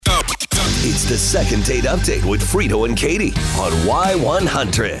It's the second date update with Frito and Katie on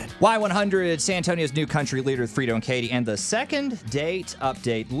Y100. Y100, San Antonio's new country leader, Frito and Katie, and the second date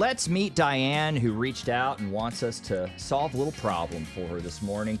update. Let's meet Diane, who reached out and wants us to solve a little problem for her this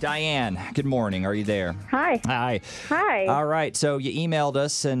morning. Diane, good morning. Are you there? Hi. Hi. Hi. All right. So you emailed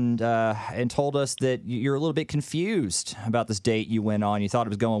us and told us that you're a little bit confused about this date you went on. You thought it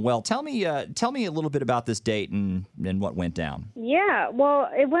was going well. Tell me a little bit about this date and what went down. Yeah, well,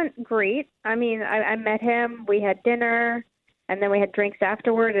 it went great. I mean, I met him. We had dinner, and then we had drinks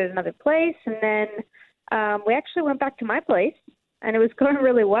afterward at another place. And then we actually went back to my place, and it was going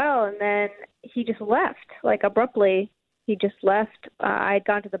really well. And then he just left, like abruptly. He just left. I had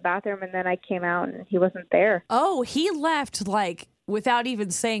gone to the bathroom, and then I came out, and he wasn't there. Oh, he left, like, without even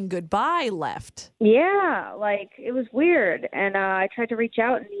saying goodbye, left. Yeah, like, it was weird. And I tried to reach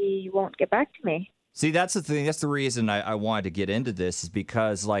out, and he won't get back to me. See, that's the thing. That's the reason I wanted to get into this is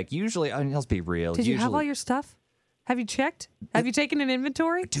because, like, usually, I mean, let's be real. Did you have all your stuff? Have you checked? Have you taken an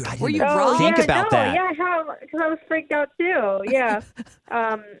inventory? Dude, I Were didn't you wrong? think about that. Yeah, I have, because I was freaked out too. Yeah.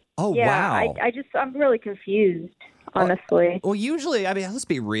 Oh, yeah, wow. I'm really confused, honestly. Well, usually, I mean, let's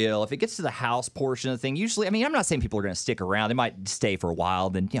be real. If it gets to the house portion of the thing, usually, I mean, I'm not saying people are going to stick around. They might stay for a while,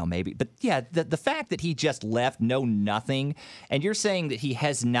 then, maybe. But yeah, the fact that he just left, nothing, and you're saying that he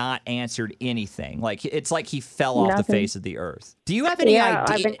has not answered anything. Like, it's like he fell off the face of the earth. Do you have any idea?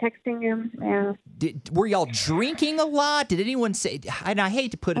 I've been texting him, yeah. Were y'all drinking a lot? Did anyone say, and I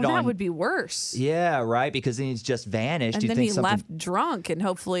hate to put it on. That would be worse. Yeah, right, because then he's just vanished. And you then think he left drunk and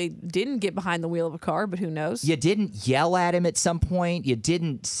hopefully didn't get behind the wheel of a car, but who knows? You didn't yell at him at some point? You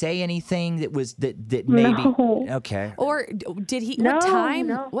didn't say anything that was that maybe No. Okay. Or did he No,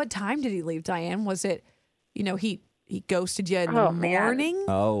 what time did he leave, Diane? Was it, he ghosted you in Oh, the man. morning?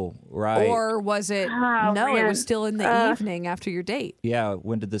 Oh, right. Or was it Oh, no, it man. was still in the evening after your date? Yeah,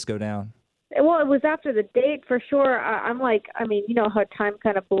 when did this go down? Well, it was after the date for sure. I'm like, I mean, you know how time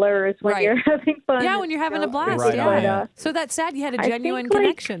kind of blurs when Right. you're having fun. Yeah, when you're having a blast. Right yeah. on, yeah. So that's sad you had a I genuine think, like-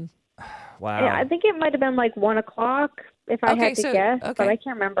 connection. Wow. Yeah, I think it might have been like 1 o'clock if I Okay, had to so- guess, okay. but I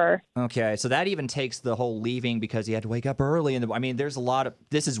can't remember. Okay, so that even takes the whole leaving because he had to wake up early. I mean, there's a lot of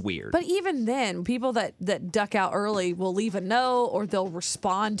this is weird. But even then, people that duck out early will leave a note or they'll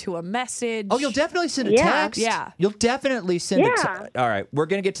respond to a message. Oh, you'll definitely send a Yeah. text. Yeah. You'll definitely send a Yeah. text. All right, we're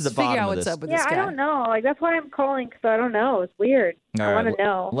gonna get to the Let's figure bottom out of what's this. up with Yeah, this guy. I don't know. Like, that's why I'm calling, because I don't know. It's weird. All I right, want to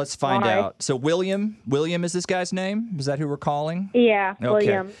know. Let's find why. out. So William is this guy's name? Is that who we're calling? Yeah, Okay.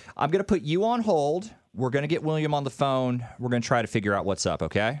 William. I'm gonna put you on hold. We're gonna get William on the phone. We're gonna try to figure out what's up.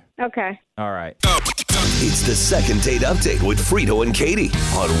 Okay. Okay. All right. It's the second date update with Frito and Katie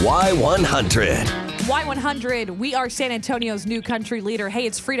on Y100. Y100, we are San Antonio's new country leader. Hey,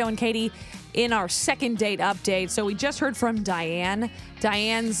 it's Frito and Katie in our second date update. So we just heard from Diane.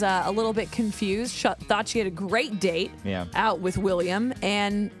 Diane's a little bit confused. Thought she had a great date out with William,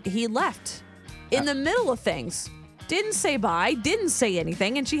 and he left in the middle of things. Didn't say bye, didn't say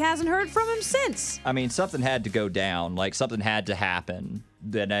anything, and she hasn't heard from him since. I mean, something had to go down. Like, something had to happen.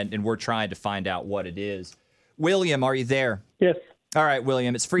 And we're trying to find out what it is. William, are you there? Yes. All right,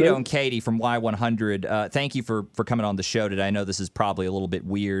 William. It's Frito and Katie from Y100. Thank you for coming on the show today. I know this is probably a little bit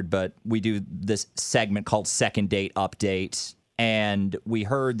weird, but we do this segment called Second Date Update. And we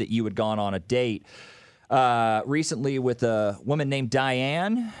heard that you had gone on a date recently with a woman named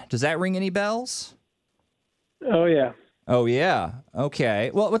Diane. Does that ring any bells? Oh, yeah. Oh, yeah.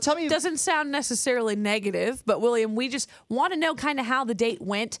 Okay. Well, tell me. Doesn't sound necessarily negative, but William, we just want to know kind of how the date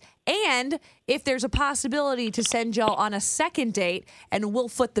went and if there's a possibility to send y'all on a second date and we'll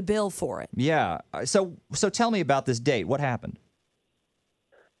foot the bill for it. Yeah. So tell me about this date. What happened?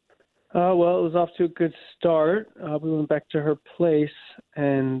 Well, it was off to a good start. We went back to her place,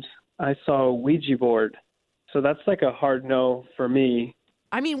 and I saw a Ouija board. So that's like a hard no for me.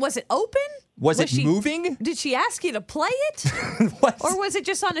 I mean, was it open? Was it moving? Did she ask you to play it? What? Or was it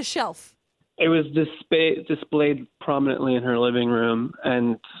just on a shelf? It was displayed prominently in her living room,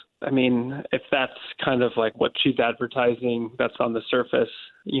 and I mean, if that's kind of like what she's advertising, that's on the surface.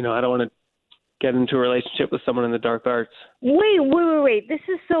 You know, I don't want to get into a relationship with someone in the dark arts. Wait. This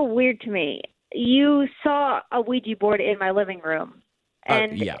is so weird to me. You saw a Ouija board in my living room,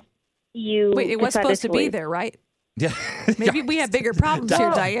 and yeah. you Wait, it was decided supposed to be leave. there, right? Yeah. Maybe we have bigger problems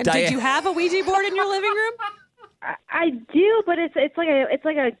here, Diane. Did you have a Ouija board in your living room? I do, but it's like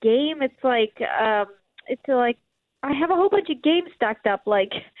a game. It's like I have a whole bunch of games stacked up,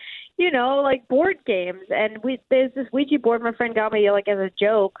 like, you know, like board games. And there's this Ouija board my friend got me like as a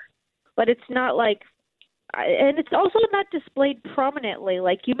joke, but it's not like and it's also not displayed prominently.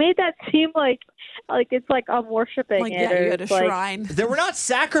 Like you made that seem like it's like I'm worshiping Like, it. yeah, or you had a it's like, shrine. There were not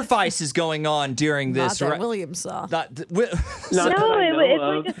sacrifices going on during Not this. that right? William saw. Not, No, Not that I know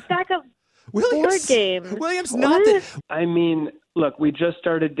it's like of. a stack of William's, board games. William's What? not that. I mean, look, we just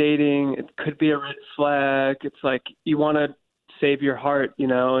started dating. It could be a red flag. It's like you want to save your heart,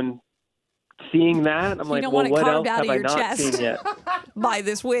 and seeing that, I'm like, don't well, want it what carved else out have of I your not chest. seen yet? By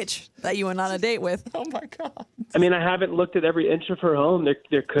this witch that you went on a date with. Oh my God. I mean, I haven't looked at every inch of her home.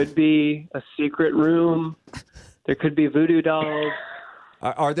 There could be a secret room. There could be voodoo dolls.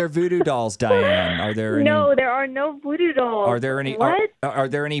 Are there voodoo dolls, Diane? Are there any? No, there are no voodoo dolls. Are there any? What? Are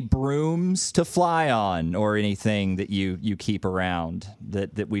there any brooms to fly on, or anything that you keep around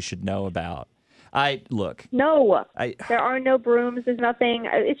that we should know about? No, there are no brooms. There's nothing.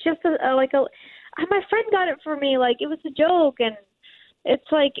 It's just my friend got it for me. Like it was a joke, and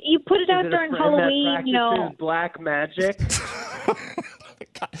it's like you put it out Is it a during friend Halloween. that practices black magic?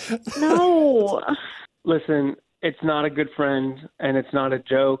 No. Listen, it's not a good friend, and it's not a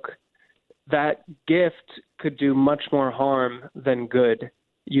joke. That gift could do much more harm than good.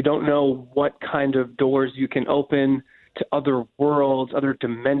 You don't know what kind of doors you can open to other worlds, other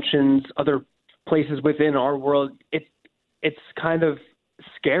dimensions, other places within our world. It's kind of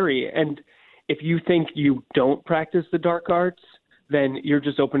scary. And if you think you don't practice the dark arts, then you're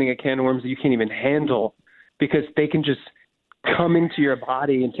just opening a can of worms that you can't even handle, because they can just come into your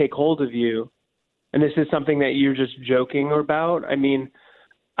body and take hold of you. And this is something that you're just joking about. I mean,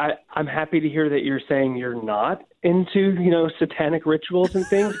 I'm happy to hear that you're saying you're not into, satanic rituals and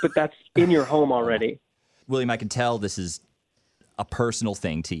things, but that's in your home already. William, I can tell this is a personal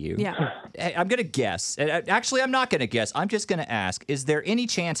thing to you. Yeah. Hey, I'm going to guess. Actually, I'm not going to guess. I'm just going to ask, is there any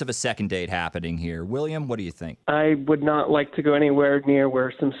chance of a second date happening here? William, what do you think? I would not like to go anywhere near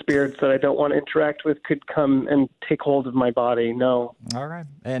where some spirits that I don't want to interact with could come and take hold of my body. No. All right.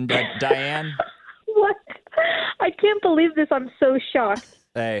 And Diane? What? I can't believe this. I'm so shocked.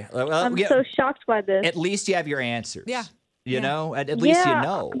 Hey, I'm so shocked by this. At least you have your answers. Yeah. You know? At least you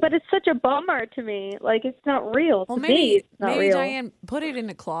know. But it's such a bummer to me. Like, it's not real. Well, to me, maybe it's not real. Diane, put it in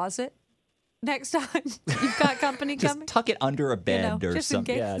a closet next time you've got company Just coming. tuck it under a bed or just in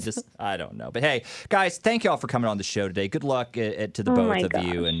something. case. Yeah, just I don't know. But hey, guys, thank y'all for coming on the show today. Good luck to the both my of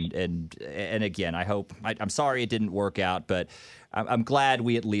you. gosh. And again, I hope I'm sorry it didn't work out, but I'm glad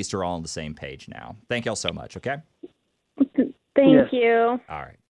we at least are all on the same page now. Thank y'all so much. Okay. Thank Yes. you. All right.